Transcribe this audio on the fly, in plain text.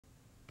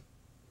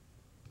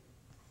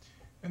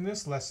In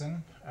this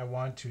lesson, I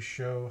want to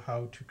show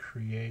how to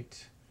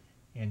create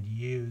and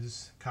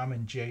use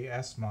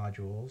CommonJS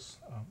modules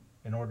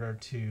in order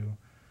to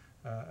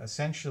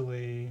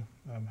essentially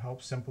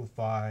help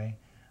simplify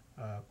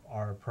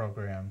our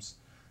programs.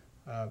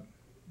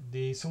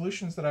 The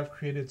solutions that I've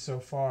created so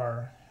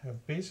far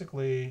have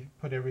basically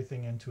put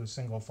everything into a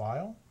single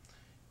file,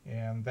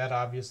 and that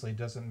obviously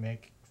doesn't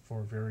make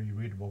for very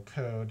readable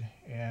code.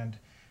 And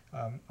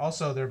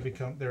also,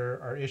 there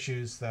are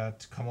issues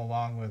that come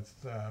along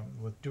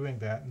with doing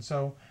that. And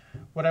so,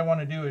 what I want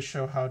to do is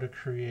show how to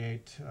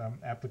create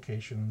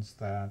applications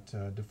that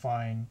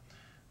define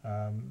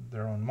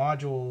their own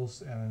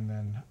modules, and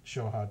then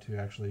show how to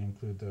actually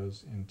include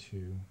those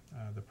into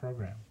the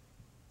program.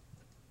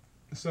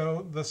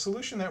 So the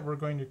solution that we're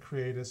going to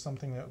create is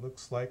something that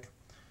looks like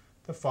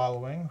the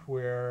following,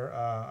 where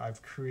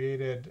I've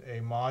created a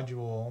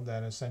module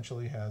that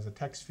essentially has a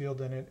text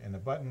field in it and a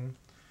button.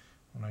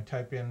 When I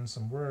type in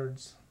some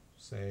words,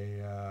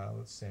 say,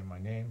 let's say my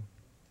name,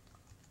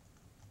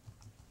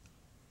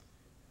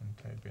 and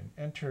type in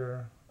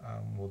enter,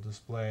 we'll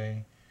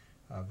display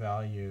a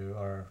value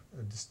or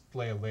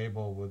display a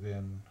label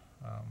within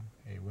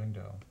a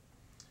window.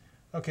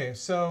 Okay,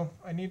 so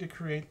I need to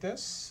create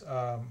this,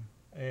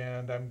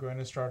 and I'm going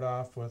to start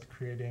off with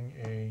creating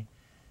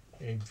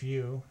a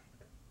view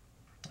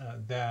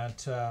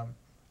that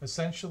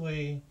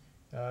essentially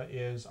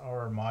is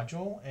our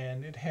module,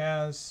 and it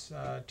has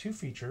two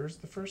features.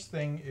 The first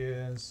thing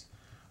is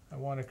I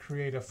want to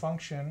create a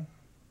function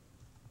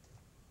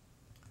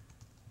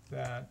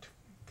that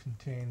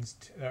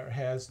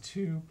has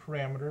two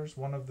parameters.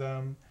 One of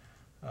them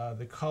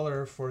the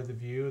color for the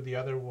view, the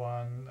other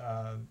one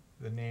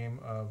the name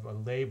of a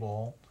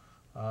label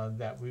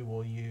that we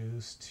will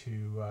use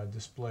to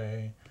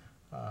display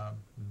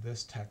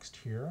this text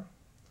here.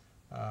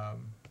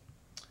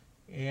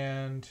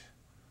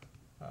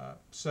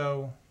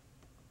 So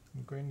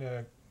I'm going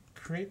to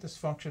create this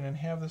function and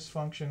have this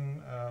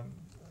function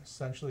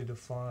essentially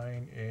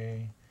define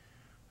a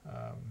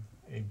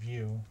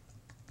view.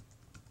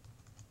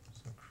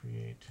 So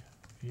create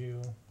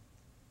view.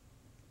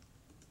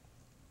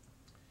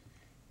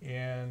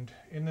 And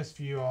in this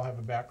view, I'll have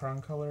a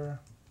background color.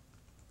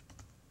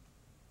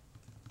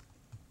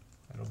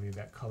 That'll be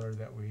that color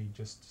that we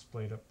just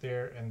displayed up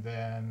there, and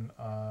then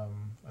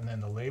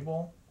the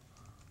label.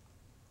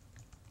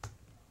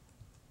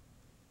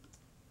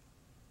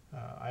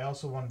 I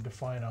also want to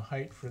define a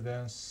height for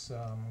this.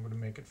 I'm going to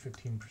make it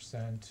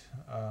 15%,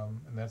 and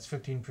that's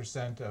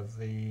 15% of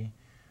the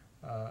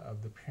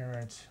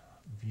parent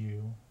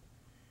view.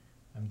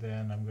 And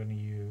then I'm going to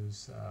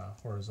use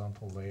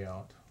horizontal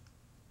layout.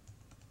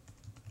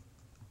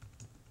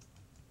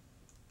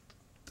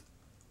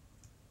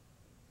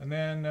 And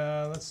then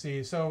let's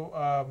see. So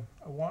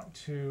I want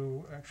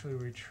to actually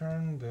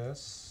return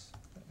this.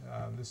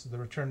 This is the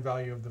return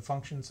value of the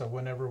function. So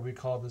whenever we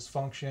call this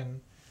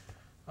function,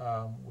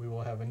 we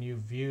will have a new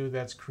view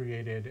that's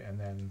created, and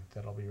then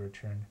that'll be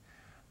returned.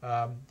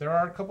 There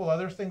are a couple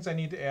other things I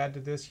need to add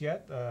to this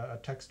yet, a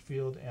text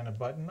field and a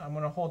button. I'm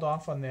going to hold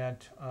off on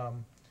that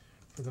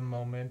for the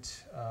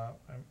moment,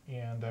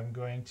 and I'm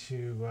going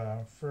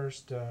to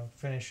first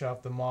finish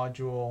up the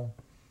module,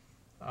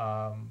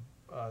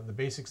 the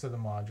basics of the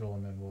module,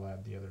 and then we'll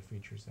add the other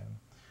features in.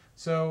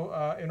 So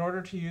in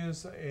order to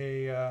use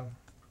a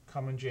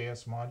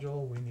CommonJS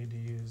module, we need to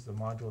use the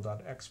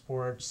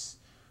module.exports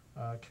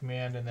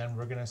command, and then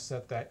we're going to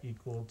set that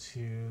equal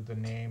to the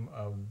name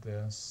of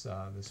this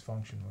this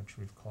function, which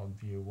we've called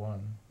view1.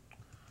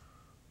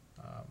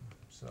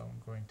 So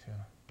I'm going to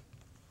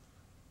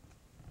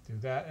do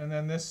that, and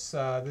then this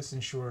this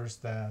ensures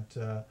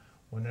that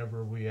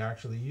whenever we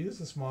actually use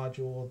this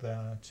module,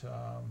 that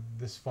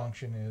this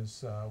function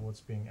is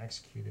what's being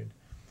executed.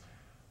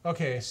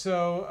 Okay,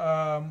 so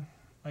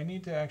I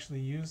need to actually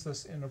use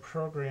this in a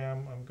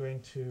program. I'm going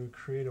to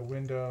create a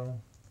window.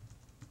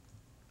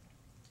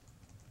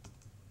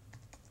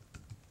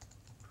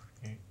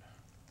 Create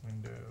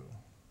window.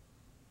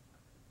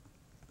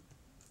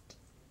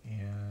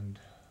 And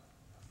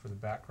for the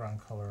background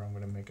color, I'm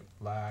going to make it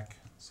black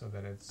so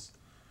that it's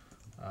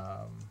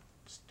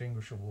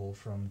distinguishable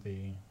from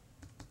the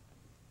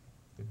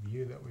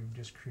view that we've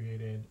just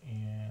created,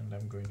 and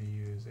I'm going to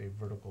use a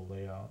vertical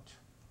layout.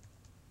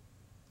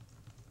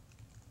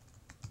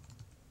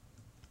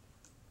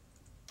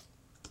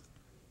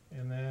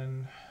 And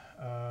then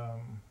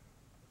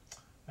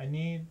I'm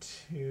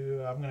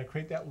going to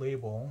create that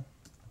label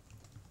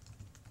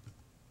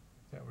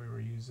that we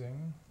were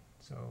using.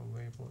 So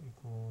label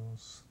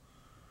equals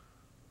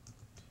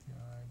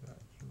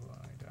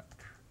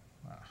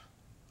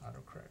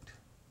autocorrect.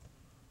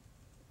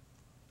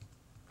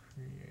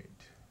 Create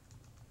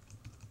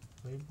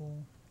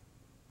label,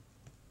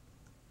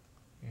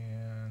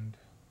 and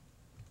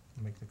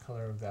make the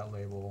color of that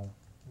label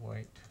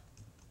white.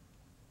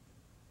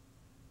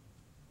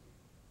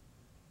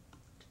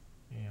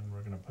 And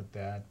we're going to put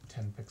that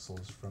 10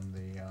 pixels from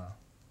the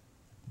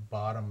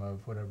bottom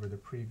of whatever the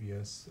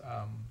previous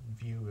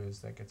view is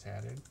that gets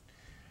added.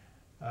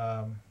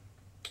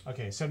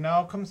 Okay, so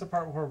now comes the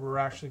part where we're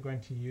actually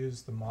going to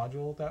use the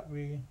module that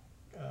we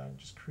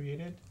just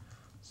created.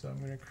 So I'm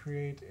going to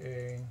create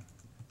a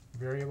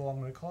variable. I'm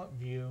going to call it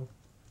view,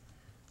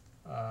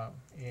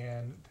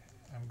 and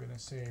I'm going to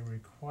say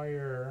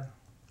require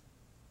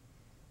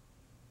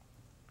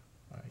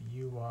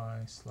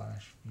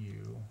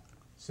UI/view.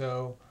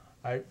 So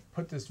I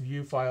put this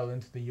view file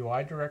into the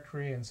UI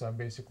directory, and so I'm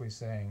basically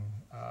saying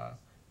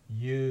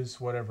use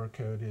whatever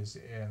code is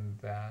in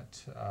that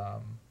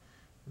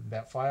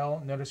that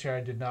file. Notice here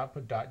I did not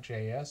put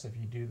 .js. If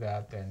you do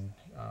that, then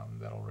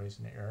that'll raise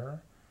an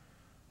error.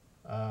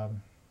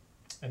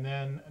 And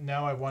then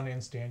now I want to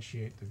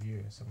instantiate the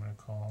view. So I'm going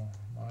to call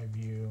my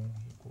view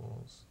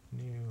equals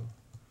new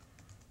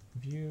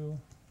view.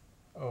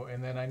 Oh,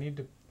 and then I need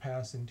to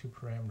pass in two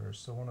parameters.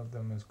 So one of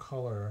them is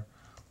color.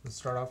 Let's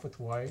start off with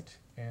white,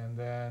 and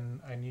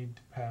then I need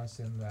to pass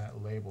in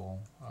that label,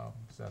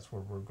 because that's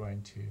where we're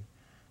going to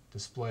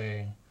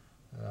display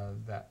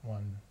that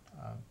one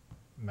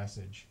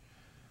message.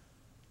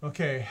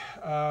 Okay,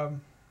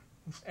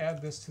 let's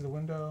add this to the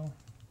window,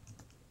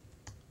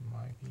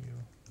 my view,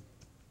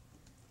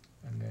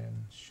 and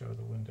then show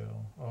the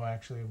window. Oh,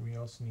 actually, we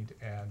also need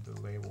to add the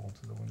label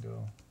to the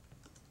window,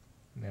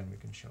 and then we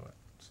can show it.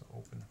 So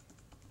open.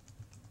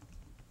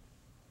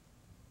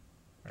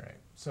 All right,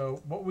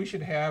 so what we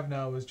should have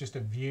now is just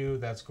a view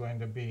that's going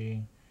to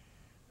be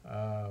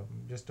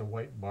just a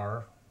white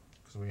bar,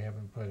 because we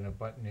haven't put in a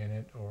button in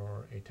it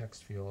or a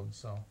text field.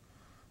 So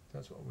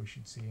that's what we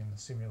should see in the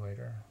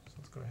simulator. So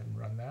let's go ahead and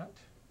run that.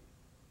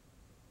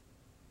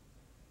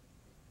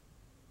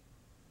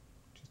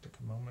 Just take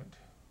a moment.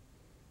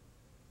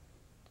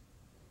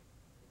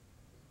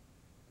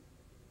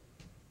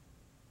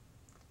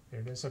 There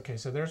it is. Okay,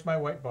 so there's my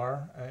white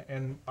bar,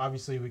 and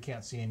obviously we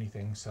can't see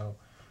anything, so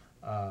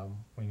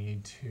we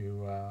need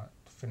to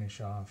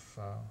finish off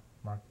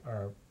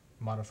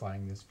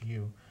modifying this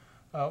view.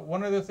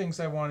 One of the things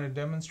I want to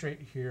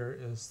demonstrate here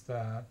is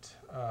that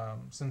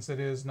since it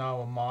is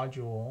now a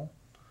module,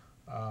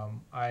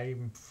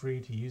 I'm free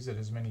to use it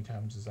as many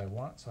times as I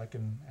want, so I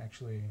can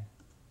actually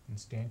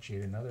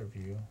instantiate another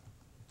view.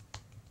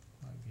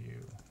 My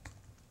view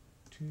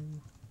 2.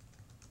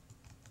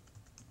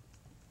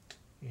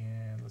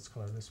 And let's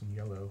color this one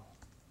yellow.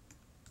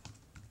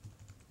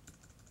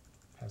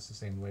 Has the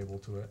same label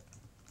to it.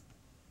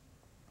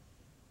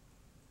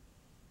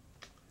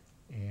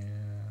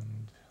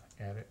 And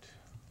add it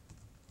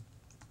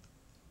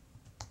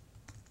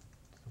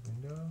to the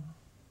window.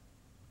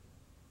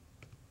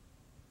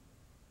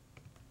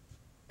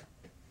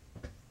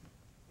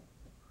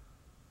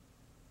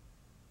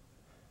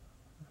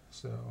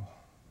 So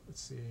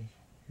let's see,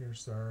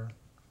 here's our,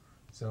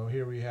 so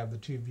here we have the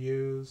two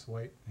views,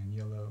 white and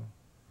yellow,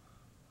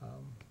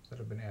 that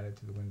have been added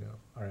to the window.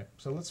 All right,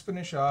 so let's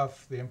finish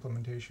off the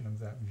implementation of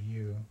that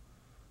view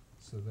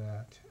so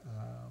that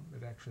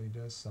it actually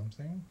does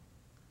something.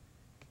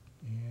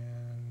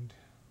 And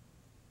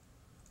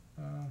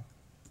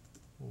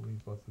we'll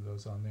leave both of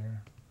those on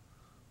there.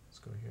 Let's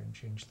go here and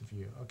change the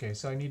view. Okay,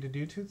 so I need to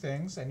do two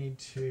things. I need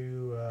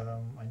to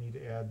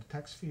add the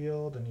text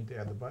field. I need to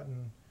add the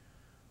button.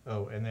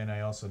 Oh, and then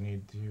I also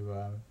need to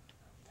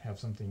have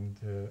something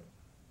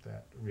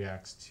that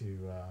reacts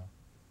to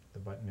the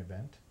button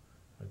event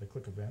or the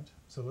click event.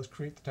 So let's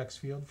create the text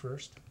field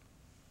first.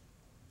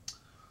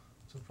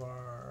 So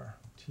var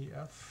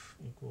tf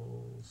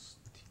equals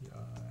ti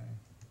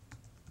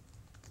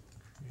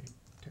create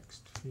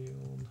text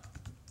field.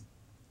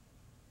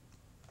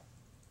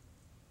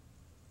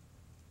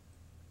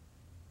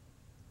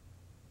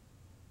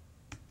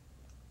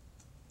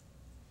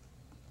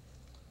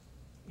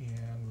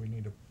 And we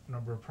need a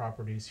number of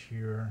properties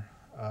here.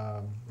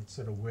 Let's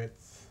set a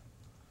width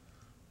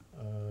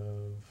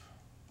of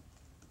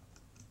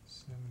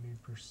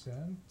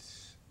 70%,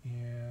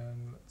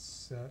 and let's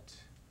set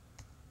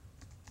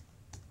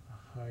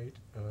a height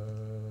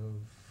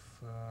of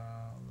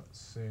let's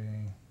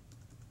say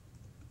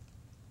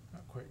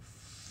not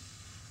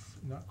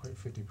quite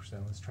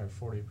 50%. Let's try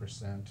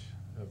 40%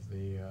 of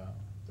the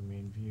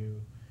main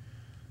view.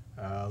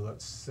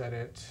 Let's set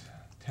it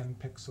 10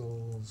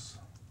 pixels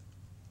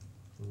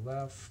to the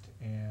left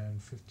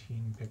and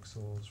 15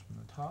 pixels from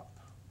the top.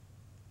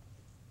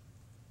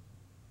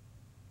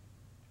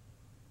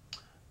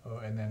 Oh,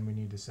 and then we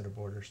need to set a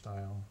border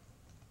style.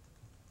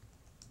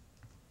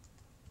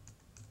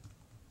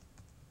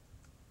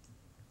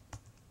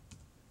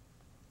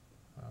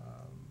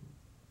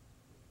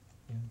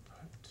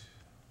 Input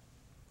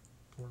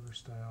border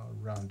style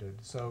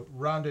rounded. So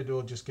rounded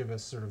will just give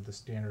us sort of the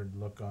standard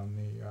look on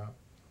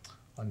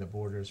the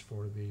borders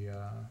for the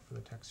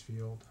text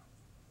field,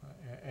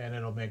 and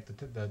it'll make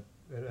it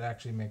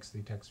actually makes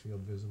the text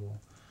field visible.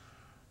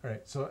 All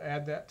right, so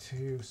add that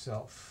to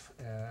self.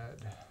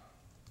 Add.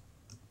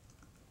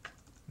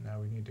 Now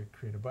we need to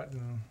create a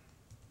button.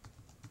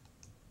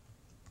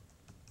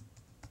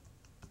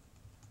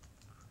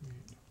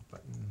 Create a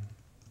button.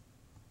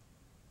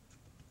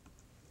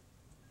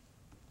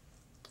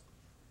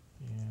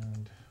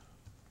 And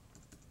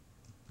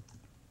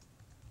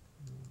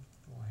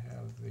we'll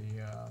have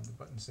the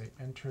button button say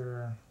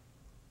enter,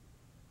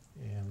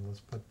 and let's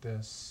put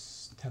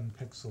this 10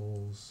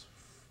 pixels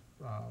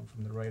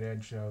from the right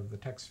edge of the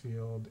text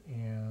field,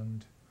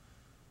 and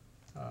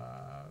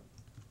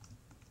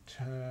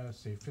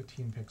say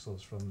 15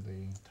 pixels from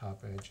the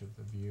top edge of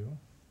the view,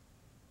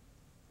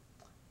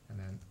 and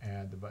then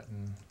add the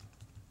button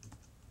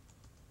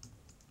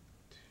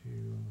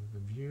to the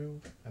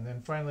view. And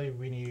then finally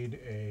we need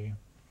an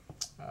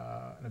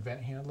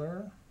event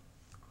handler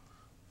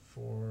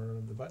for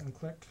the button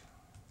click.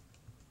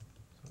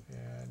 So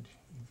add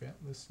event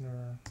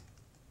listener.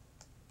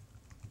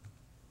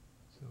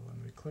 So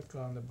when we click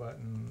on the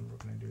button, we're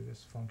going to do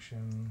this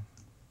function.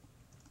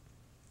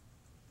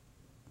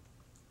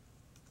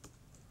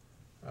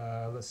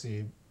 Let's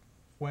see.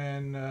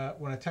 When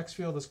a text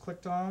field is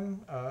clicked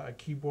on, a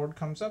keyboard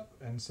comes up,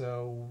 and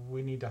so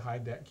we need to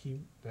hide that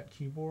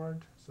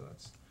keyboard. So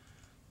that's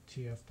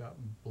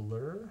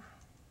tf.blur.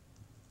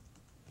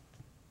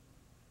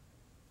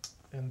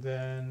 And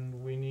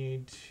then we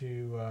need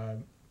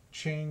to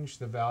change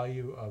the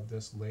value of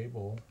this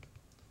label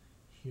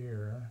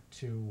here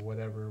to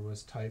whatever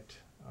was typed.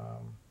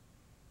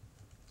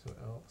 So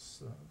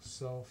else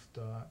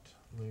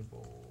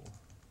self.label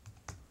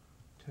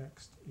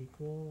text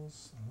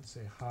equals, let's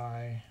say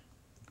hi,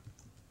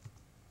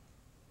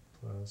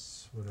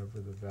 plus whatever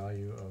the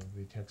value of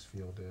the text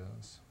field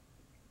is.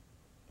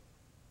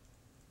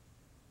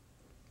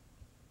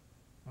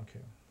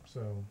 Okay,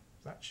 so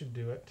that should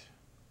do it.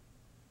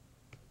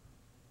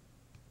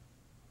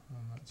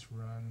 Let's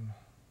run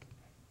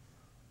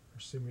our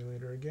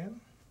simulator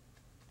again.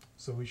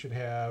 So we should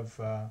have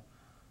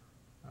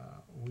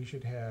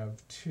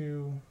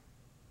two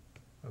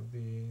of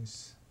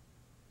these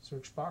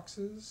search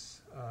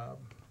boxes.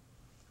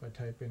 If I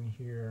type in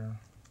here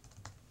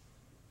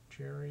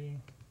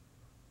Jerry,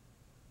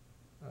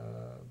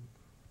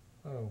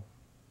 oh,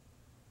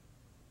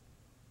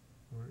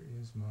 where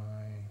is my,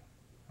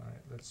 all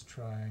right, let's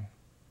try,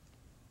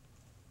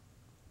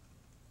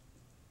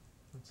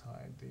 let's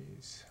hide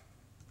these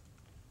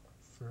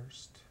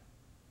first,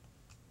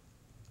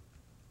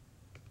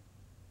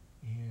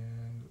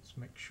 and let's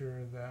make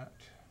sure that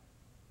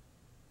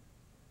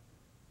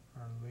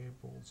our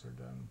labels are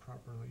done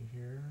properly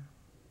here.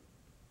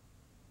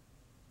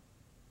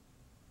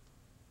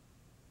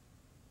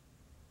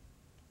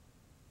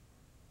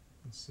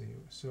 Let's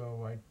see,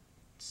 so I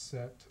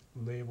set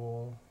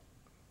label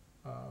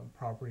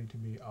property to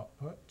be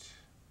output.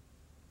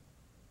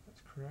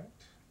 That's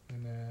correct.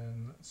 And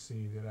then let's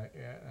see, did I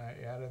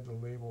added the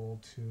label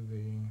to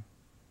the,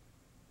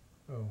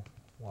 oh,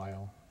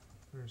 while.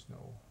 There's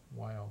no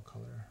while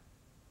color.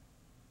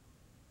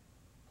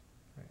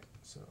 Right,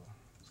 so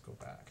let's go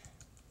back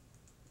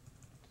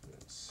to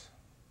this.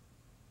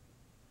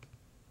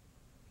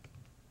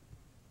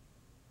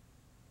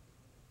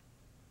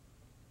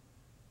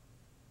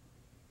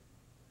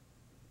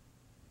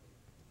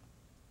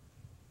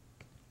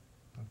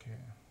 Okay,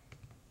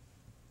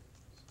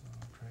 so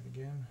I'll try it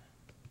again.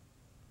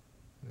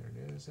 There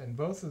it is, and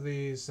both of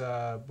these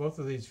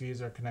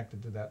views are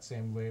connected to that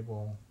same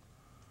label.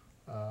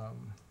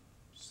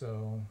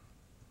 So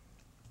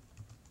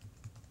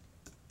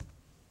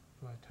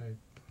if I type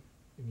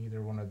in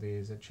either one of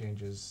these, it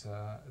changes.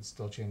 It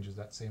still changes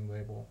that same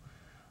label.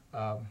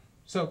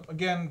 So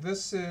again,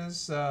 this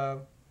is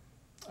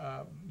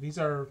this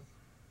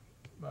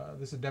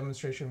is a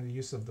demonstration of the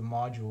use of the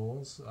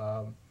modules,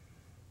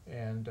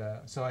 and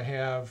so I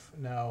have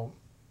now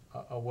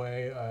a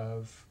way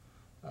of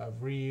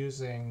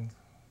reusing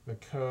the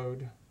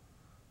code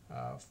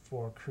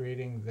for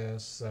creating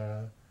this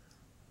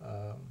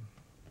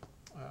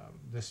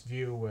this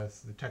view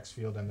with the text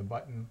field and the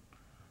button.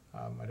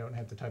 I don't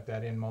have to type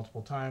that in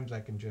multiple times. I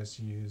can just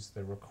use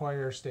the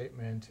require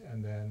statement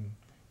and then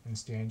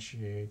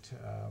instantiate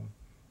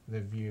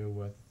the view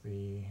with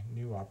the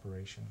new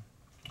operation.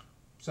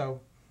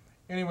 So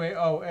anyway,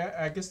 oh,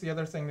 I guess the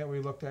other thing that we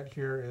looked at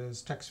here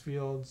is text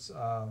fields.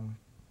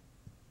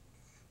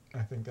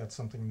 I think that's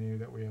something new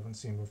that we haven't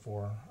seen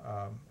before,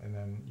 and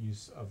then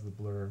use of the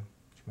blur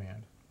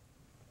command.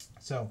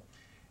 So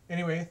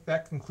anyway,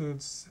 that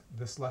concludes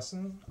this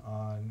lesson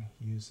on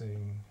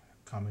using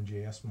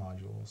CommonJS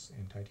modules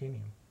in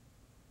Titanium.